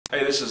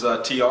Hey, this is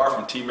TR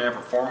from T-Man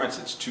Performance.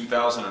 It's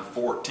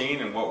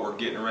 2014, and what we're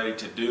getting ready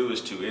to do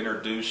is to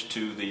introduce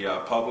to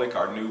the public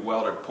our new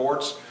welded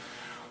ports.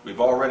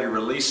 We've already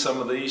released some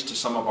of these to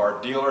some of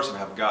our dealers and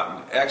have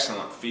gotten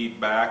excellent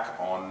feedback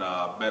on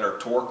better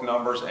torque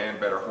numbers and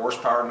better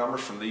horsepower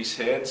numbers from these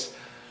heads.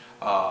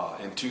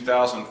 In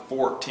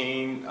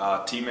 2014,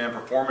 T-Man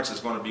Performance is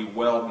going to be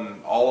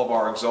welding all of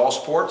our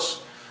exhaust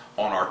ports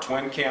on our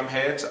twin cam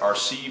heads, our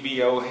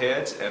CVO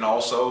heads, and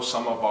also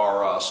some of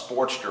our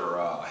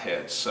Sportster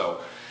heads. So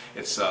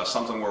it's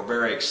something we're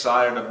very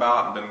excited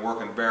about and been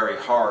working very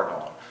hard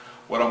on.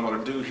 What I'm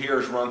going to do here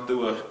is run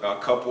through a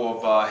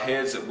couple of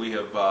heads that we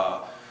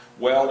have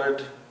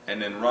welded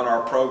and then run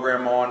our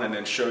program on and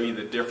then show you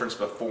the difference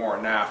before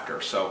and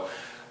after. So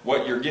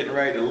what you're getting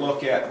ready to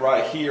look at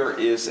right here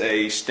is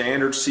a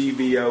standard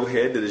CVO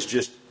head that is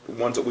just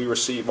ones that we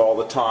receive all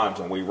the time,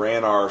 and we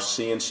ran our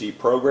CNC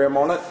program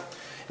on it.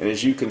 And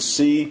as you can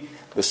see,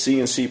 the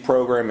CNC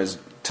program is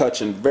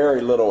touching very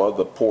little of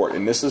the port,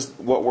 and this is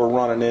what we're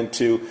running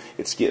into.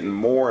 It's getting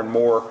more and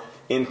more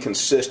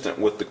inconsistent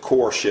with the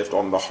core shift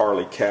on the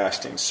Harley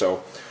casting. So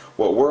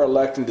what we're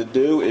electing to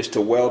do is to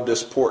weld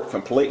this port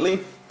completely,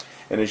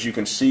 and as you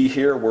can see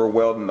here, we're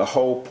welding the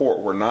whole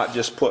port. We're not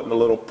just putting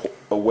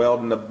a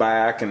weld in the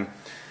back and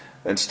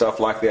stuff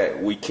like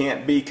that. We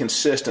can't be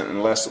consistent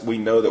unless we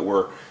know that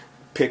we're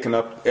picking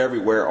up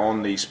everywhere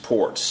on these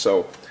ports.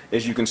 So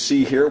as you can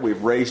see here,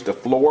 we've raised the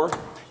floor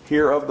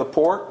here of the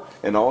port,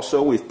 and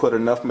also we've put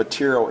enough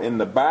material in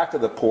the back of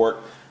the port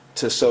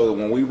so that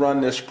when we run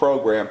this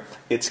program,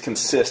 it's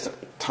consistent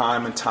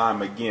time and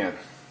time again.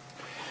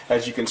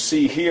 As you can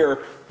see here,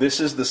 this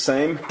is the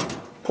same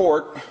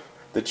port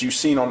that you've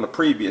seen on the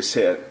previous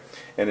head,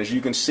 and as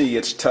you can see,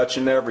 it's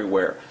touching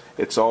everywhere.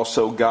 It's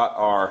also got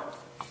our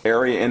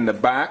area in the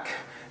back.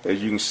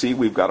 As you can see,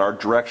 we've got our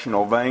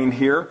directional vane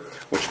here,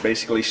 which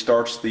basically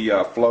starts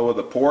the flow of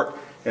the port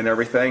and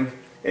everything,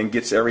 and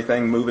gets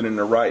everything moving in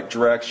the right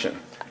direction.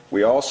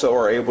 We also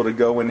are able to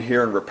go in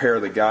here and repair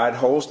the guide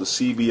holes. The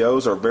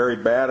CVOs are very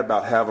bad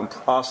about having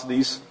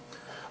porosities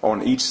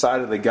on each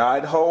side of the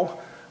guide hole,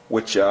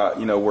 which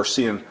we're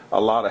seeing a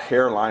lot of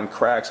hairline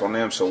cracks on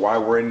them. So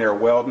while we're in there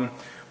welding,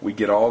 we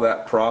get all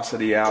that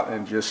porosity out,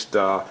 and just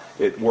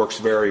it works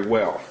very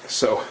well.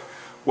 So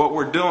what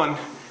we're doing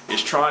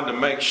is trying to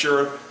make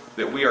sure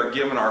that we are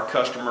giving our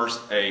customers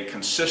a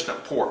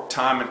consistent port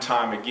time and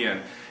time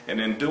again. And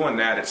in doing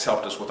that, it's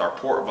helped us with our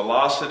port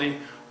velocity,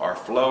 our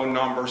flow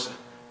numbers,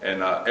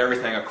 and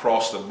everything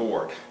across the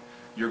board.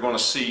 You're going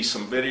to see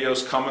some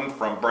videos coming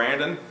from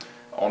Brandon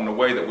on the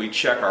way that we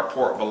check our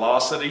port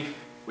velocity.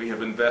 We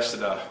have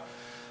invested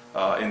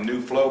in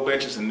new flow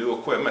benches and new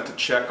equipment to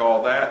check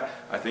all that.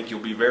 I think you'll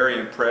be very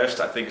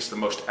impressed. I think it's the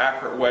most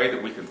accurate way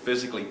that we can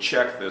physically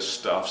check this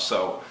stuff.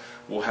 So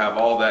we'll have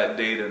all that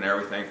data and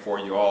everything for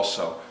you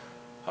also.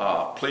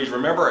 Please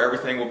remember,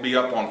 everything will be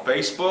up on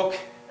Facebook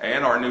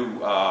and our new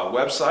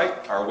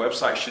website. Our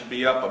website should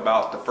be up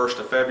about the 1st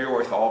of February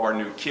with all of our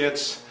new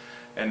kits.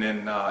 And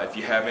then if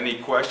you have any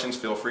questions,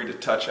 feel free to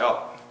touch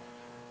out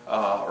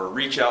or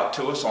reach out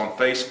to us on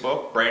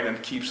Facebook. Brandon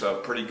keeps a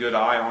pretty good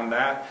eye on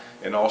that.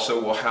 And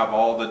also we'll have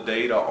all the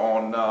data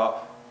on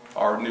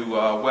our new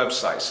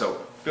website. So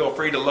feel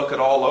free to look it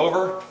all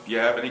over. If you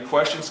have any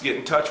questions, get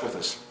in touch with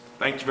us.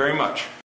 Thank you very much.